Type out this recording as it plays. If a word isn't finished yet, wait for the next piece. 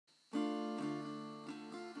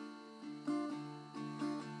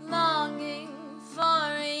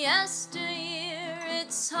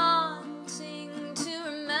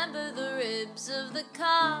the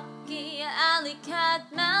cocky alleycat,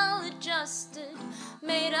 maladjusted,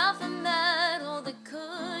 made of a metal that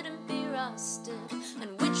couldn't be rusted.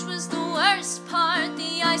 And which was the worst part,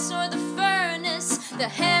 the ice or the furnace, the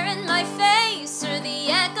hair in my face or the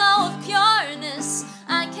echo of pureness?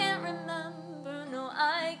 I can't remember, no,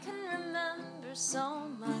 I can remember so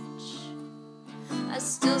much. I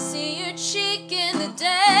still see your cheek in the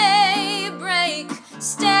daybreak,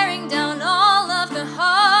 staring down all of the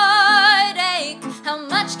heartache. How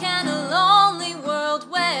much can a lonely world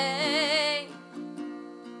weigh?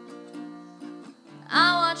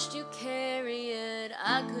 I watched you carry it,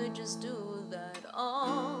 I could just do that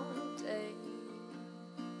all day.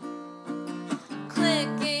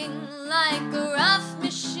 Clicking like a rough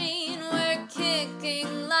machine, we're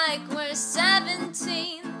kicking like we're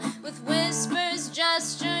 17, with whispers,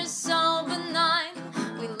 gestures so benign.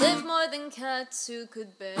 We live more than cats who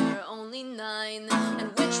could bear only 9.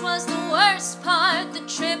 And which was the worst part, the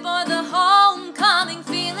trip or the homecoming?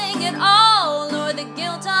 Feeling it all, or the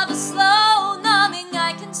guilt of a slow numbing?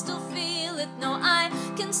 I can still feel it, no, I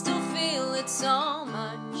can still feel it so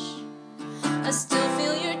much. I still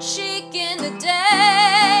feel your cheek in the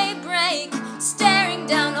daybreak, staring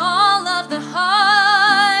down all of the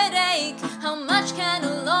heartache. How much can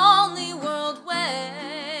a lonely world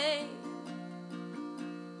weigh?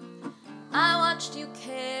 I watched you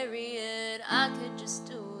carry it, I could just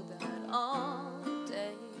do that all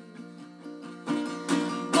day.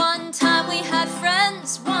 One time we had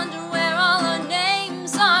friends, wonder where all our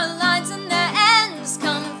names are, lines and their ends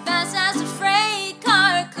come fast as a freight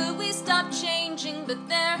car. Could we stop changing? But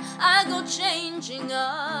there I go, changing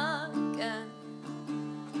again.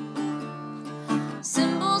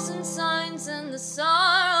 Symbols and signs and the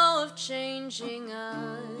sorrow of changing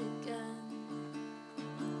again.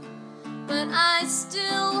 But I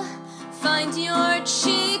still find your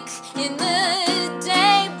cheek in the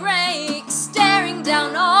daybreak, staring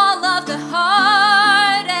down all of the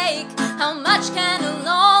heartache. How much can a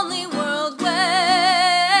lonely world weigh?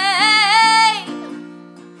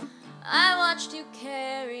 I watched you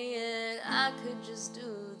carry it, I could just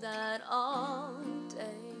do that all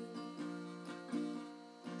day.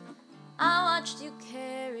 I watched you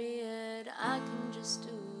carry it, I can just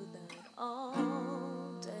do